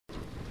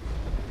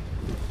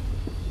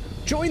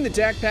Join the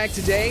DAC Pack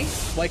today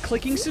by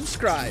clicking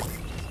subscribe.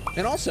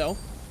 And also,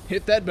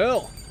 hit that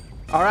bell.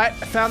 All right,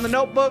 I found the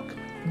notebook.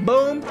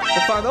 Boom.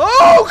 I found the—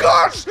 oh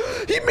gosh!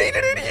 He made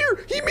it in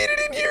here! He made it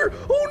in here!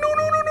 Oh no,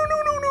 no, no, no,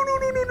 no, no, no, no,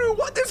 no, no, no.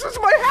 What? This is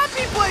my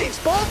happy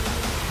place, Bob!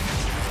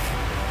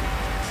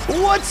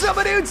 What's up,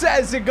 dudes?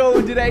 How's it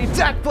going today?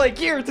 dakblake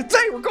here.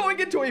 Today we're going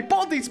into a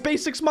Baldi's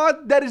Basics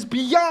mod that is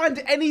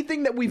beyond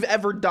anything that we've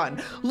ever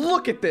done.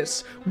 Look at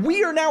this.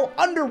 We are now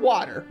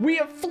underwater. We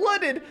have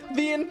flooded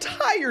the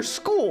entire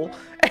school.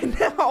 And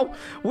now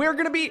we're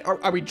gonna be—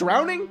 are we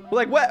drowning?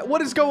 Like,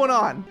 what is going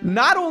on?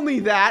 Not only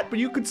that, but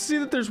you can see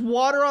that there's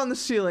water on the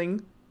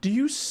ceiling. Do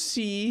you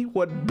see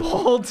what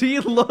Baldi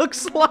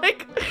looks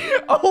like?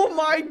 Oh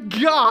my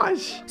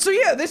gosh. So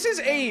yeah, this is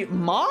a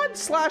mod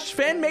slash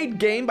fan-made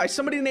game by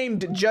somebody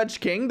named Judge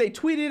King. They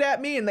tweeted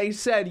at me and they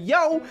said,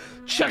 yo,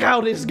 check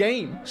out his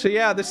game. So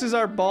yeah, this is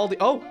our Baldi.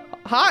 Oh,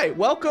 hi,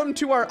 welcome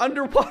to our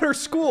underwater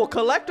school.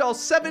 Collect all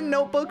 7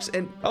 notebooks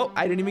and— oh,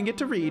 I didn't even get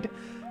to read.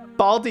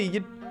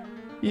 Baldi,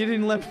 you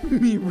didn't let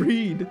me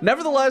read.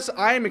 Nevertheless,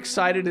 I am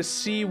excited to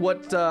see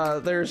what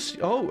there's—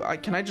 oh,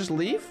 can I just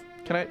leave?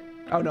 Can I—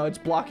 oh no, it's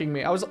blocking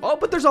me. Oh,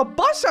 but there's a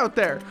bus out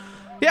there.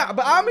 Yeah,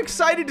 but I'm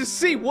excited to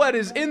see what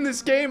is in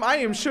this game. I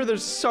am sure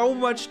there's so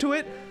much to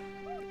it.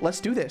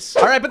 Let's do this.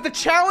 All right, but the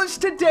challenge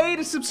today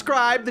to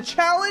subscribe, the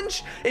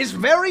challenge is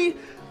very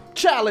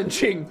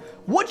challenging.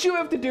 What you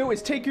have to do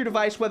is take your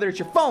device, whether it's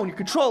your phone, your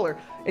controller,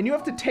 and you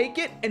have to take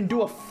it and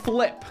do a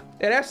flip.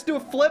 It has to do a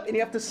flip, and you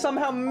have to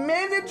somehow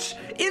manage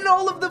in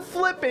all of the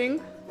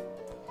flipping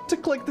to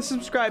click the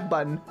subscribe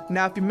button.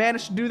 Now, if you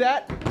manage to do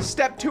that,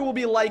 step 2 will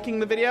be liking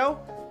the video.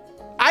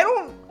 I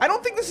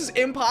don't think this is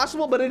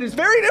impossible, but it is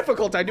very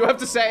difficult, I do have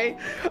to say.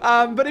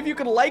 But if you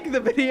can like the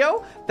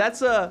video,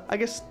 that's I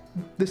guess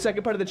the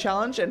second part of the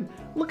challenge. And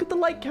look at the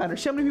like counter.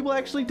 See how many people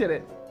actually did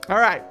it. All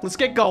right, let's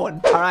get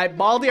going. All right,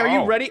 Baldi, are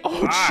you ready?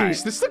 Oh,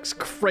 jeez, this looks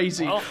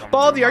crazy.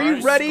 Baldi, are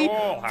you ready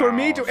for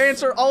me to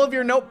answer all of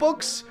your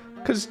notebooks?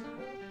 Because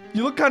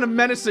you look kind of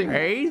menacing.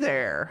 Hey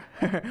there.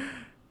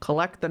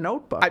 Collect the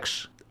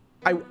notebooks.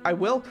 I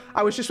will.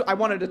 I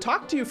wanted to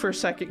talk to you for a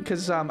second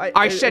because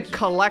I said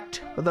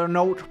collect the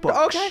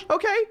notebooks.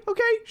 Okay,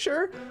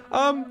 sure.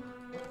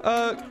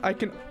 I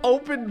can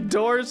open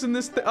doors in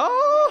this thing.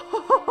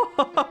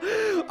 Oh,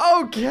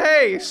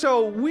 okay.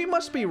 So we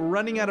must be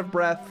running out of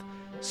breath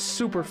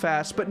super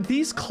fast, but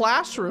these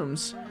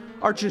classrooms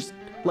are just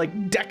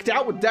like decked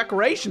out with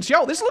decorations.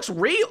 Yo, this looks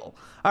real.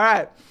 All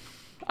right,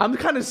 I'm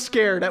kind of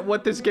scared at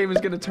what this game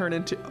is gonna turn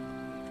into.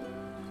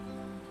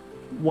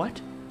 What?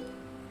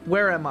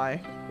 Where am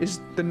I? Is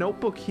the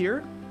notebook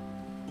here?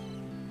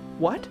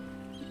 What?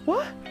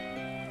 What?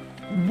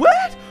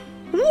 What?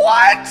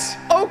 What?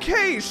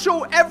 Okay,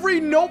 so every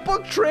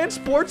notebook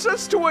transports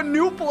us to a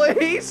new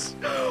place?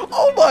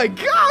 Oh my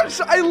gosh,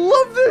 I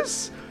love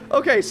this.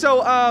 Okay, so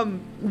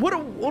what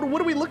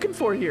are we looking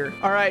for here?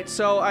 All right,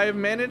 so I've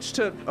managed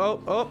to—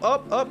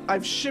 oh,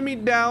 I've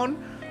shimmied down.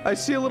 I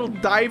see a little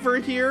diver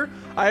here.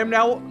 I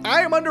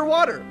am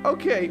underwater.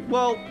 Okay,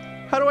 well,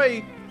 how do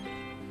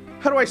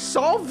I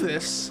solve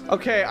this?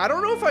 Okay, I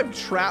don't know if I've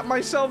trapped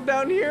myself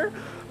down here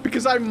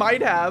because I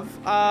might have.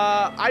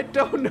 I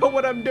don't know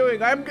what I'm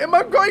doing. Am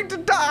I going to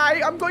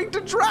die? I'm going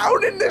to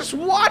drown in this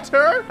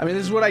water. I mean,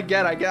 this is what I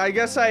get. I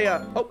guess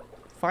oh,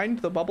 find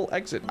the bubble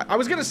exit. I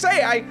was gonna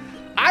say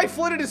I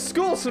flooded his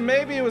school, so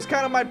maybe it was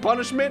kind of my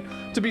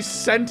punishment to be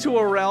sent to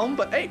a realm,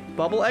 but hey,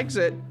 bubble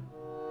exit.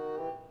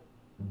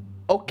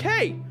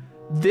 Okay,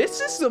 this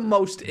is the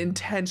most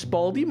intense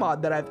Baldi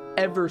mod that I've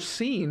ever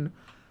seen.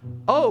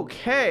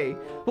 Okay,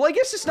 well, I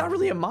guess it's not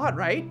really a mod,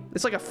 right?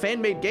 It's like a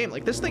fan-made game.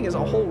 Like, this thing is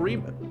a whole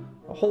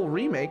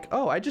remake.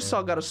 Oh, I just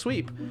got a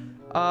sweep.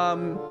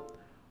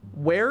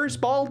 Where's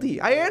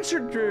Baldi? I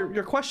answered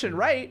your question,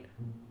 right?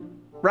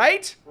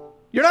 Right?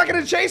 You're not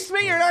gonna chase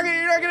me? You're not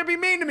gonna be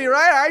mean to me,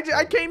 right?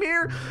 I came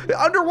here.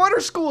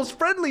 Underwater school is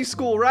friendly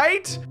school,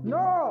 right?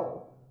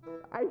 No,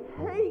 I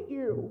hate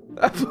you.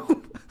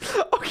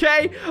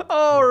 Okay,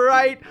 all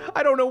right.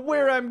 I don't know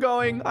where I'm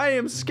going. I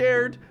am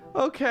scared.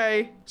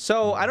 Okay,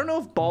 so I don't know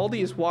if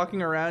Baldi is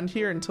walking around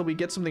here until we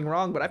get something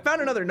wrong, but I found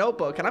another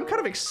notebook and I'm kind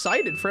of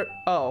excited for it.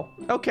 Oh,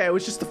 okay, it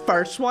was just the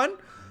first one.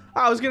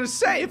 I was gonna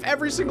say if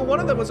every single one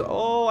of them was—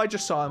 oh, I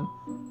just saw him.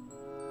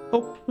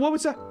 Oh, what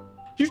was that?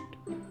 Did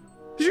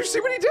you see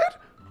what he did?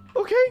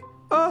 Okay,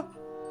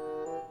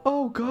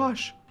 oh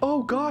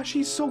gosh,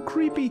 he's so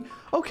creepy.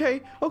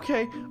 Okay,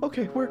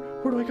 where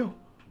do I go?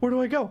 Where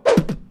do I go?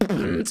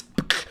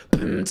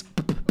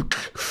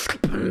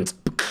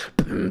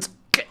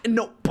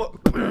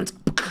 Notebook.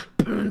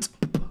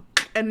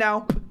 And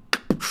now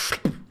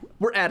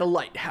we're at a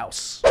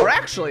lighthouse. Or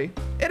actually,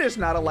 it is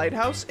not a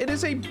lighthouse, it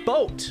is a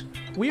boat.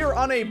 We are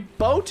on a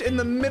boat in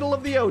the middle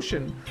of the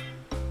ocean.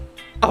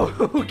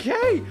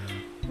 Okay.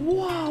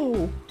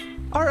 Whoa.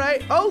 All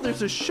right. Oh,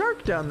 there's a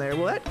shark down there.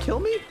 Will that kill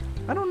me?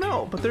 I don't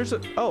know, but there's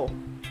a— oh,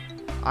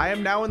 I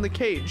am now in the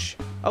cage.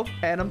 Oh,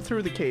 and I'm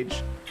through the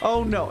cage.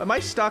 Oh no, am I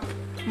stuck?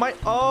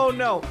 Oh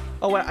no.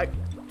 Oh,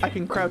 I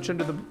can crouch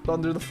under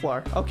the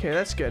floor. Okay,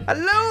 that's good.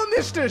 Hello,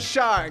 Mr.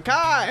 Shark.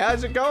 Hi,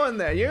 how's it going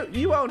there?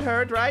 You won't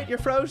hurt, right? You're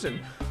frozen.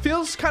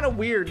 Feels kind of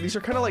weird. These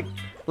are kind of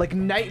like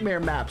nightmare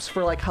maps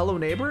for like Hello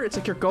Neighbor. It's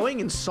like you're going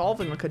and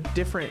solving like a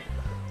different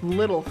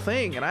little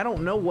thing, and I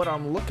don't know what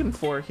I'm looking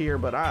for here,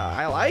 but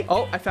I like.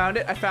 Oh, I found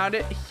it. I found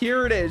it.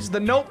 Here it is. The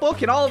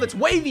notebook in all of its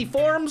wavy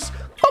forms.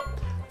 Oh,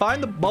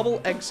 find the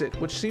bubble exit,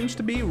 which seems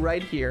to be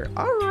right here.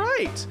 All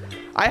right.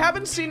 I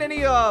haven't seen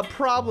any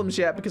problems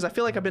yet because I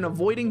feel like I've been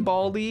avoiding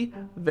Baldi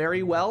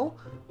very well,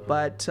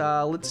 but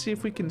let's see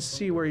if we can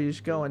see where he's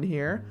going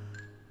here.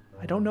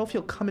 I don't know if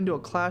he'll come into a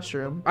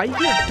classroom. I hear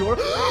a door.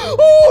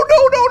 Oh, no,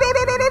 no, no,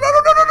 no, no, no, no,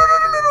 no, no, no, no,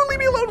 no, no, no, leave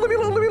me alone, leave me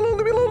alone, leave me alone,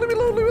 leave me alone, leave me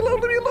alone, leave me alone,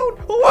 leave me alone.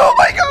 Oh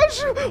my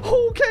gosh.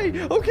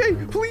 Okay, okay,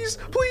 please,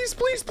 please,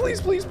 please,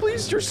 please, please,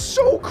 please. You're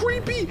so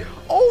creepy.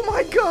 Oh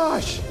my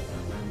gosh.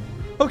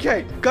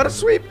 Okay, gotta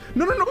sweep.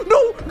 No, no, no,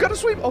 no, gotta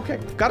sweep. Okay,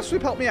 gotta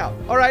sweep, help me out.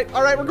 All right,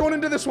 we're going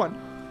into this one.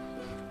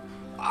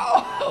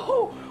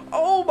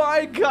 Oh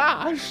my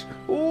gosh.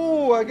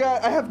 Ooh, I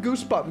have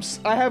goosebumps.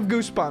 I have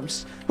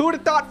goosebumps. Who would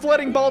have thought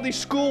flooding Baldi's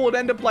school would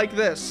end up like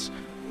this?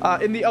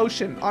 In the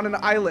ocean, on an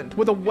island,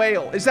 with a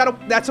whale.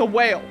 That's a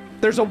whale.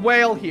 There's a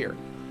whale here.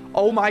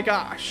 Oh my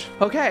gosh.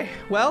 Okay,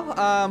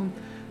 well,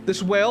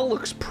 this whale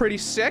looks pretty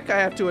sick, I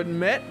have to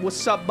admit.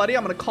 What's up, buddy?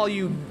 I'm gonna call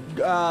you,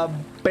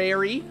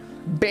 Barry.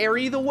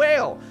 Barry the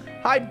whale.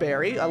 Hi,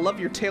 Barry. I love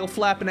your tail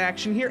flapping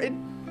action here. It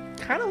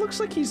kind of looks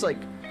like he's like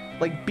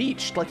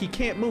beached, like he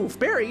can't move.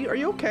 Barry, are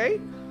you okay?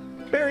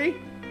 Barry,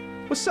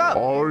 what's up?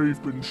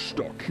 I've been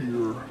stuck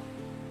here,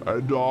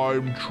 and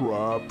I'm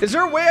trapped. Is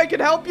there a way I can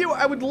help you?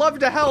 I would love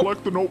to help.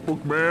 Collect the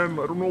notebook, man.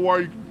 I don't know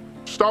why.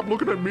 Stop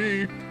looking at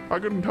me. I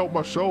couldn't help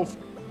myself,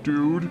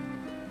 dude.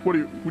 What do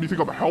you think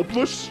I'm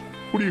helpless?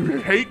 What do you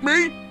hate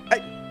me?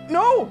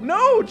 No,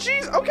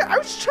 jeez. Okay, I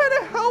was trying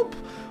to help.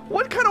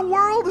 What kind of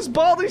world is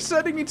Baldi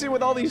sending me to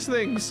with all these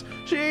things?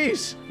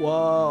 Jeez.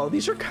 Whoa,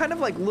 these are kind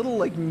of like little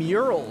like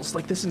murals.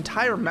 Like this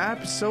entire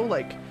map is so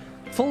like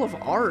full of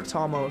art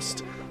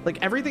almost. Like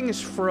everything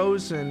is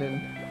frozen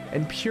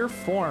in pure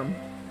form.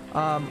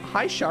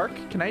 Hi shark,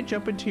 can I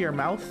jump into your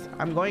mouth?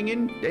 I'm going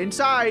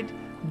inside.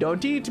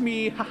 Don't eat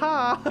me,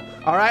 haha.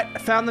 All right, I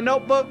found the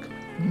notebook.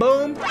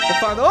 Boom. I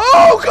found the,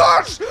 oh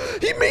gosh,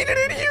 he made it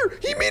in here.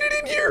 He made it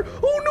in here.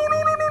 Oh no,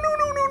 no, no, no, no,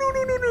 no, no, no,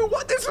 no, no, no.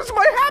 What? This is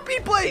my happy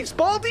place.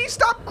 Baldi,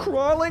 stop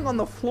crawling on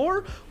the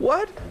floor.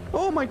 What?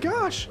 Oh my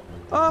gosh.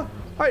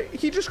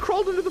 He just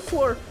crawled into the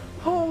floor.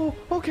 Oh,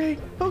 okay,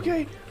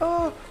 okay.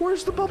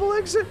 Where's the bubble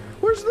exit?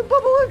 Where's the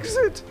bubble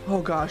exit?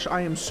 Oh gosh,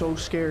 I am so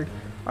scared.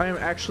 I am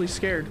actually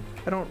scared.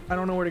 I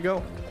don't know where to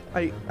go.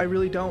 I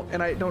really don't,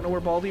 and I don't know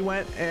where Baldi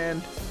went,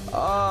 and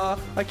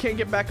I can't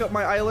get back up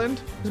my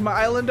island. Is my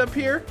island up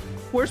here?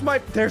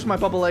 There's my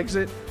bubble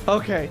exit.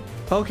 Okay,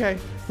 okay.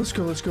 Let's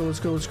go, let's go, let's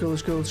go, let's go,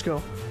 let's go, let's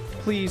go.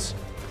 Please,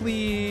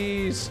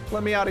 please,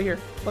 let me out of here.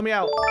 Let me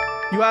out.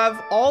 You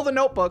have all the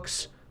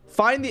notebooks.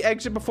 Find the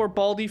exit before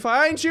Baldi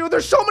finds you.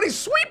 There's so many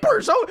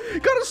sweepers. Oh,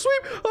 gotta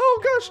sweep.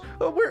 Oh gosh.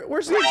 Oh,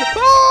 where's the exit?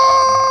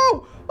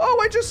 Oh,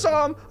 I just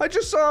saw him. I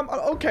just saw him.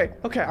 Okay,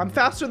 okay. I'm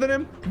faster than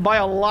him by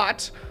a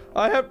lot.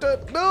 I have to,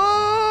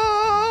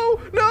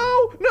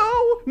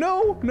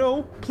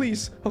 no,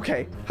 please.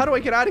 Okay, how do I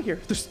get out of here?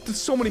 There's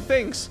so many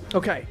things.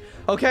 Okay,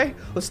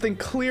 let's think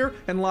clear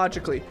and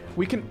logically.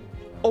 We can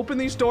open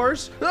these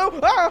doors.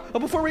 Oh,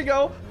 before we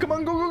go, come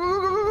on, go.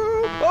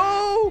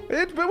 Oh,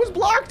 it was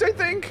blocked, I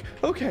think.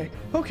 Okay,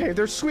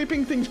 there's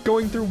sweeping things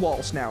going through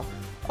walls now.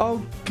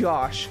 Oh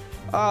gosh,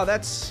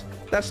 that's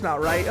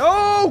not right.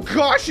 Oh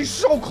gosh, he's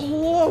so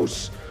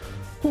close.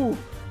 Ooh.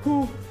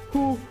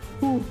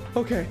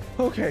 Okay.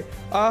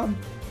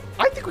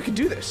 I think we can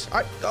do this.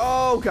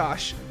 Oh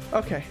gosh.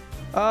 Okay.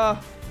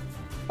 Oh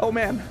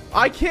man.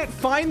 I can't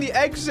find the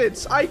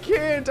exits. I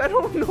can't. I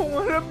don't know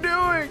what I'm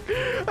doing.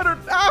 I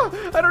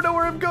don't know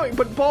where I'm going.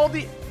 But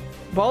Baldi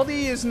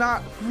is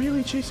not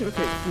really chasing.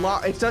 Okay.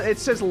 It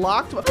says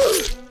locked. No.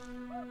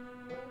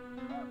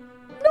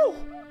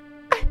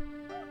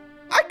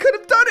 I could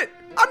have done it.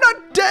 I'm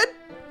not dead.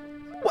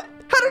 What?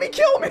 How did he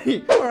kill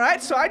me? All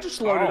right. So I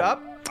just loaded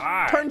up.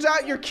 Hi. Turns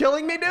out you're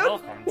killing me, dude.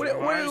 What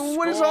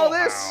is all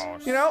this?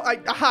 You know,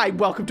 hi,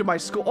 welcome to my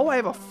school. Oh, I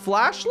have a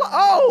flashlight.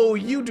 Oh,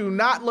 you do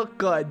not look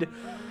good.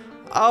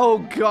 Oh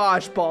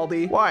gosh,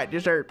 Baldi. What?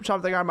 Is there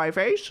something on my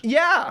face?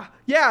 Yeah,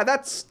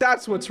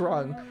 that's what's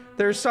wrong.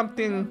 There's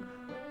something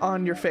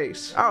on your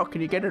face. Oh, can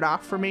you get it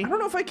off for me? I don't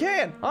know if I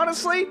can.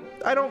 Honestly,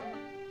 I don't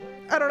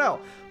know.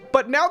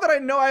 But now that I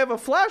know I have a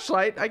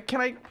flashlight, can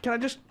I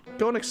just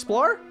go and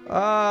explore?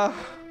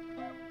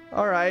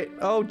 All right.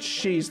 Oh,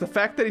 jeez. The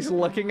fact that he's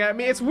looking at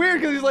me, it's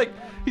weird because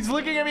he's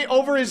looking at me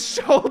over his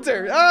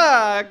shoulder.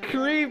 Ah,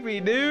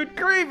 creepy, dude.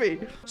 Creepy.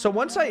 So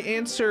once I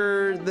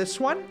answer this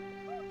one,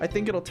 I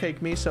think it'll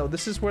take me. So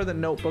this is where the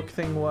notebook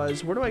thing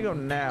was. Where do I go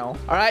now?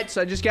 All right.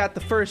 So I just got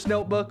the first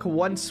notebook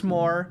once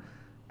more.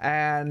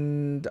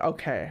 And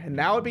okay.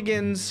 Now it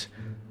begins.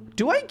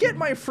 Do I get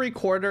my free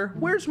quarter?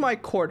 Where's my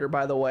quarter,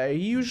 by the way?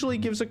 He usually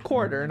gives a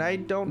quarter, and I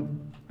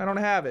don't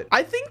have it.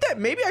 I think that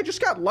maybe I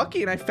just got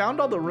lucky and I found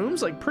all the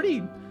rooms like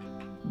pretty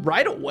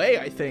right away,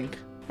 I think.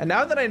 And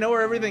now that I know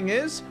where everything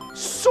is,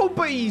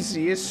 super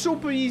easy. It's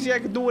super easy. I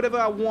can do whatever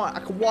I want. I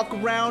can walk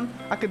around.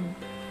 I could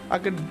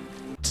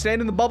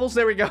stand in the bubbles.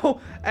 There we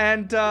go.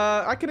 And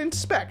I can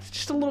inspect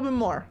just a little bit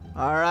more.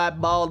 All right,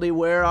 Baldi,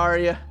 where are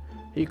you?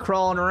 Are you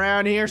crawling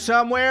around here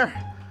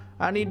somewhere?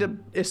 I need to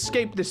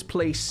escape this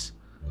place.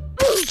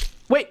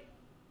 Wait,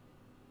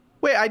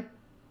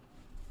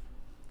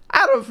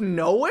 out of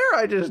nowhere,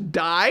 I just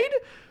died?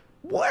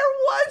 Where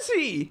was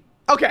he?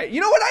 Okay, you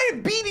know what? I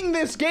am beating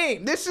this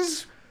game.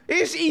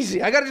 It's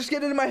easy. I gotta just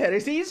get it in my head.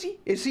 It's easy.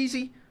 It's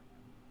easy.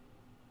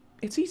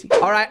 It's easy.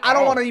 All right, I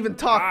don't want to even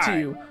talk to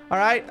you. All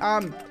right,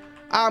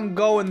 I'm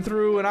going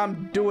through and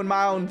I'm doing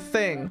my own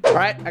thing. All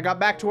right, I got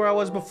back to where I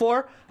was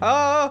before.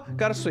 Oh,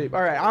 gotta sleep.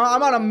 All right,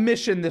 I'm on a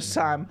mission this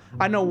time.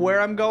 I know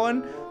where I'm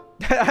going.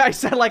 I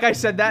said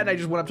that and I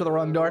just went up to the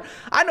wrong door.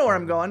 I know where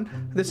I'm going.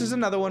 This is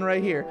another one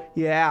right here.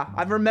 Yeah,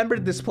 I've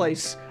remembered this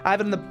place. I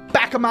have it in the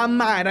back of my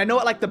mind. I know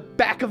it like the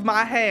back of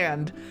my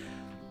hand.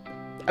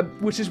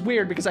 Which is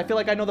weird because I feel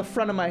like I know the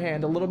front of my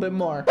hand a little bit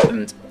more.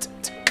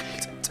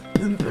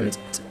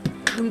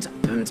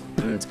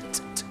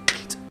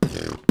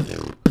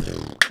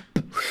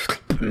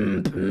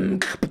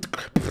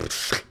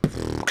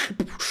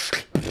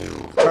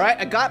 Alright,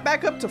 I got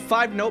back up to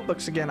 5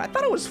 notebooks again. I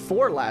thought it was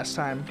 4 last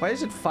time. Why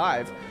is it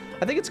 5?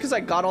 I think it's because I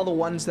got all the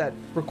ones that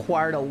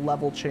required a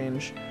level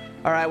change.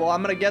 Alright, well,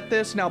 I'm gonna get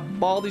this. Now,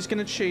 Baldi's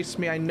gonna chase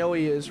me. I know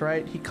he is,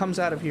 right? He comes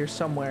out of here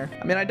somewhere.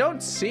 I mean, I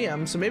don't see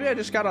him, so maybe I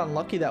just got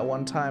unlucky that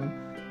one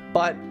time.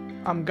 But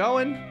I'm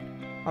going.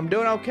 I'm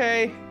doing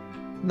okay.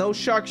 No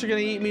sharks are gonna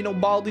eat me. No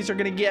Baldi's are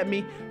gonna get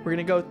me. We're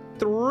gonna go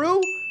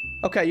through.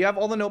 Okay, you have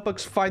all the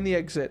notebooks. Find the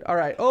exit.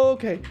 Alright,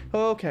 okay.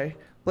 Okay.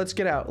 Let's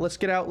get out. Let's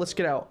get out. Let's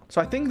get out. So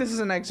I think this is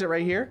an exit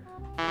right here.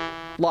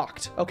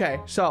 Locked. Okay,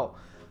 so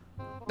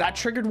that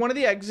triggered one of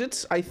the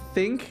exits. I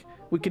think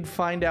we can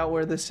find out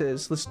where this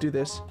is. Let's do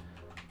this.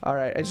 All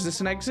right, is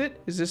this an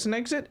exit? Is this an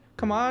exit?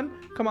 Come on,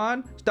 come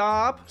on.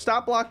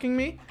 Stop blocking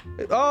me.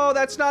 Oh,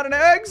 that's not an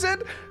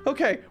exit.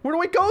 Okay, where do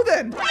we go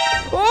then?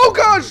 Oh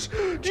gosh,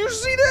 do you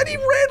see that? He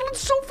ran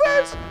so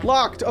fast.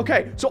 Locked.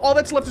 Okay, so all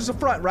that's left is the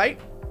front, right?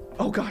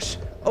 Oh gosh.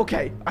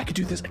 Okay, I could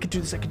do this. I could do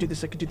this. I could do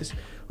this. I could do this.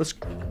 Let's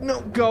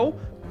go.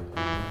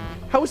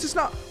 How is this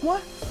not?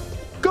 What?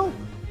 Go.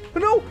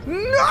 No,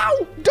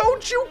 no,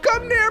 don't you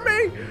come near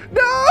me.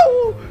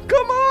 No,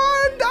 come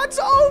on. That's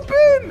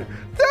open.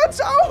 That's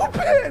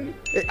open.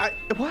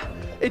 What?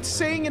 It's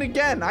saying it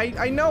again.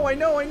 I know.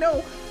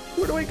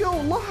 Where do I go?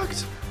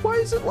 Locked. Why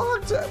is it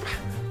locked?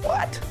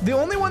 What? The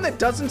only one that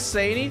doesn't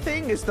say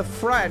anything is the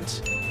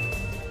front.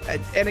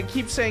 And it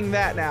keeps saying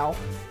that now.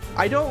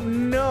 I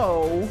don't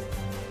know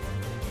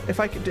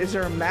if I could. Is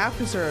there a map?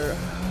 Is there?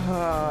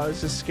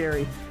 This is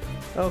scary.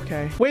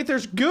 Okay. Wait,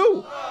 there's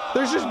goo.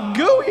 There's just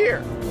goo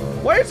here.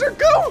 Why is there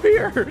goo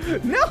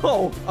here?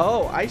 No.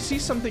 Oh, I see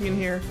something in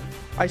here.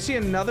 I see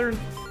another.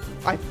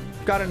 I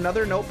got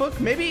another notebook.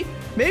 Maybe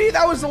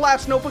that was the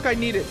last notebook I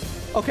needed.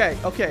 Okay.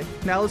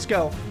 Now let's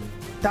go.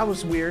 That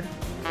was weird.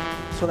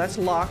 So that's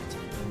locked.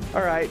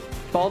 All right.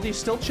 Baldi's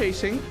still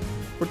chasing.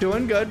 We're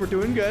doing good. We're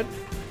doing good.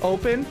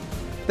 Open.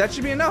 That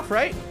should be enough,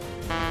 right?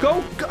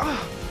 Go.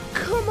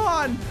 Come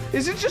on.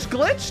 Is it just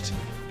glitched?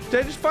 Did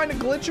I just find a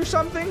glitch or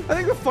something? I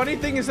think the funny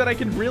thing is that I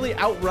can really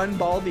outrun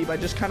Baldi by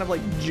just kind of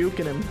like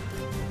juking him.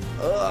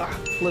 Ugh.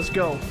 Let's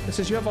go. It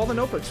says you have all the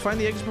notebooks. Find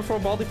the exit before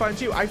Baldi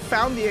finds you. I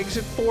found the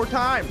exit 4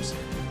 times.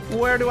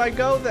 Where do I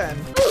go then?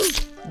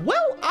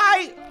 Well,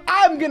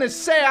 I'm gonna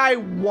say I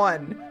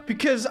won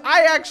because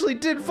I actually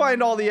did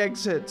find all the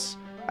exits.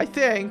 I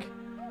think.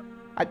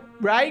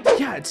 Right?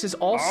 Yeah, it says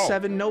all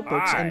 7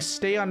 notebooks and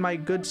stay on my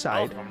good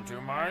side. Welcome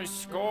to my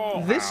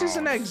school. This is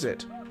an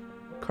exit,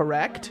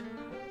 correct?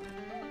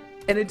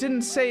 And it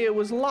didn't say it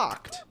was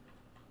locked.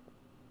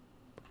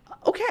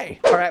 Okay.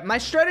 All right, my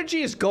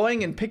strategy is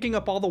going and picking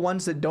up all the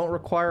ones that don't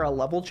require a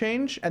level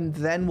change, and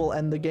then we'll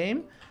end the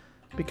game.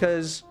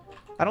 Because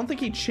I don't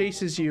think he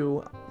chases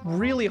you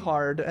really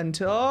hard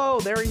until... Oh,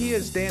 there he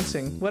is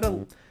dancing. What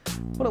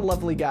a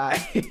lovely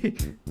guy.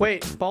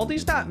 Wait,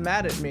 Baldi's not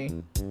mad at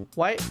me.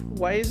 Why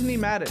isn't he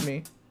mad at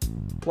me?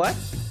 What?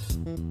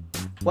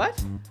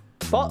 What?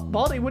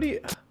 Baldi, what do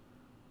you...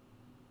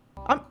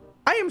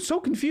 I am so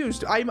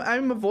confused.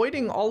 I'm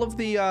avoiding all of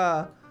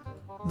the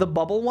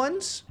bubble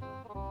ones,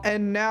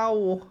 and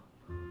now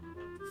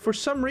for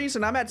some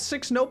reason I'm at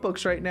 6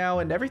 notebooks right now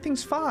and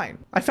everything's fine.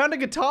 I found a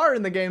guitar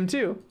in the game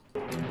too.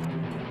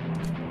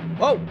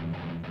 Oh,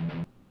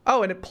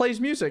 and it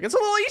plays music. It's a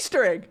little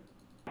Easter egg.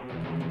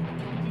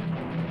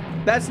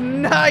 That's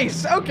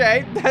nice.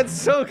 Okay, that's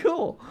so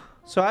cool.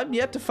 So I'm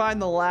yet to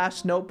find the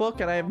last notebook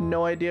and I have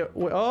no idea.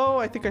 Oh,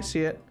 I think I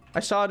see it. I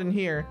saw it in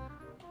here.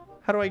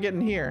 How do I get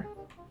in here?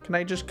 Can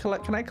I just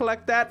collect? Can I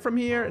collect that from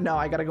here? No,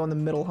 I gotta go in the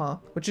middle, huh?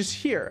 Which is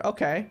here.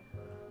 Okay.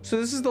 So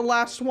this is the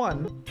last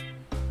one.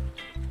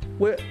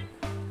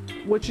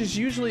 Which is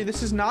usually,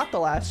 this is not the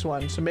last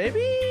one. So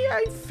maybe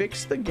I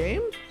fixed the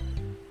game?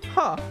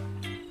 Huh.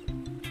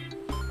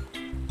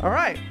 All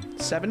right.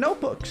 7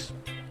 notebooks.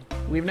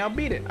 We've now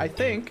beat it, I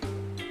think.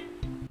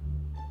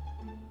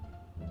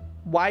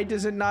 Why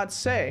does it not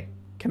say?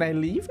 Can I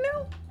leave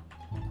now?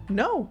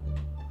 No.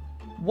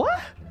 What?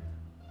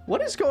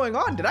 What is going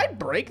on? Did I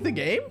break the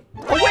game?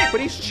 Oh, wait,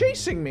 but he's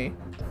chasing me.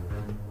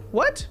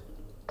 What?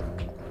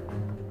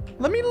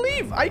 Let me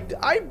leave.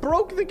 I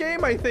broke the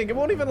game, I think. It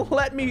won't even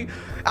let me.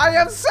 I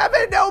have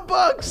 7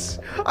 notebooks.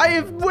 I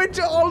have went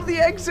to all the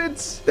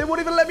exits. They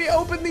won't even let me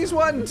open these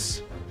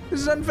ones.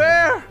 This is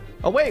unfair.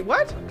 Oh, wait,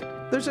 what?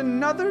 There's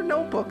another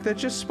notebook that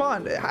just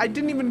spawned. I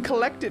didn't even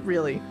collect it,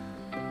 really.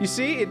 You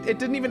see, it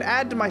didn't even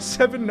add to my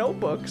 7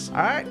 notebooks. All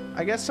right,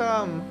 I guess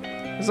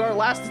this is our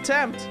last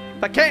attempt.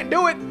 If I can't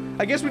do it,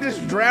 I guess we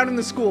just drown in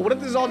the school. What if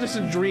this is all just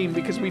a dream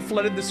because we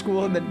flooded the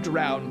school and then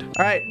drowned?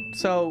 All right,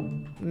 so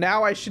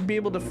now I should be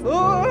able to,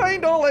 oh, I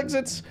ain't all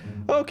exits.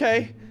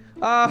 Okay,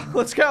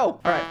 let's go.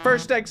 All right,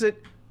 first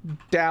exit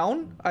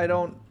down. I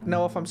don't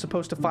know if I'm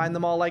supposed to find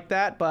them all like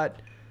that, but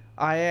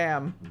I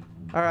am.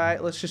 All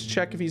right, let's just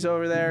check if he's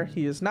over there.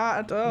 He is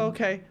not. Oh,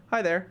 okay.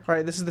 Hi there. All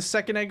right, this is the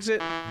second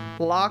exit.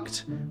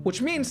 Locked,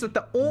 which means that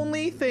the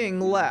only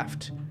thing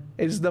left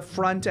is the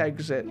front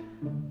exit.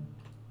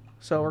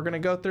 So we're going to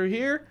go through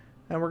here,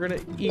 and we're going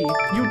to E.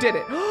 You did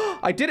it.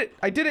 I did it.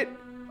 I did it.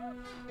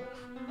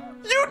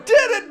 You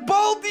did it!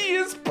 Baldi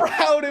is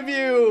proud of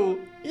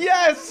you.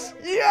 Yes.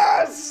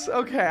 Yes.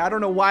 Okay, I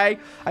don't know why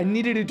I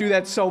needed to do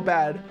that so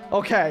bad.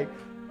 Okay.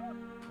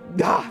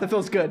 Ah, that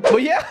feels good.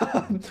 But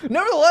yeah,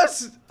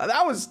 nevertheless,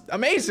 that was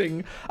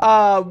amazing.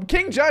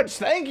 King Judge,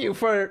 thank you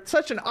for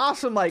such an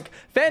awesome, like,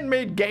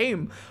 fan-made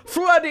game.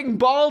 Flooding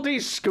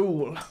Baldi's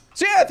School.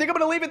 So yeah, I think I'm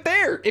gonna leave it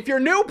there. If you're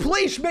new,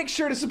 please make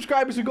sure to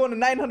subscribe as we go into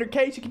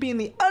 900K so you can be in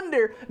the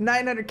under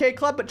 900K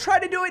club, but try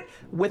to do it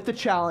with the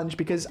challenge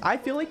because I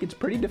feel like it's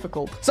pretty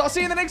difficult. So I'll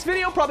see you in the next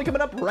video, probably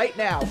coming up right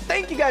now.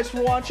 Thank you guys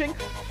for watching,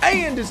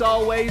 and as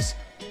always,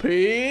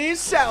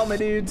 peace out, my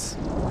dudes.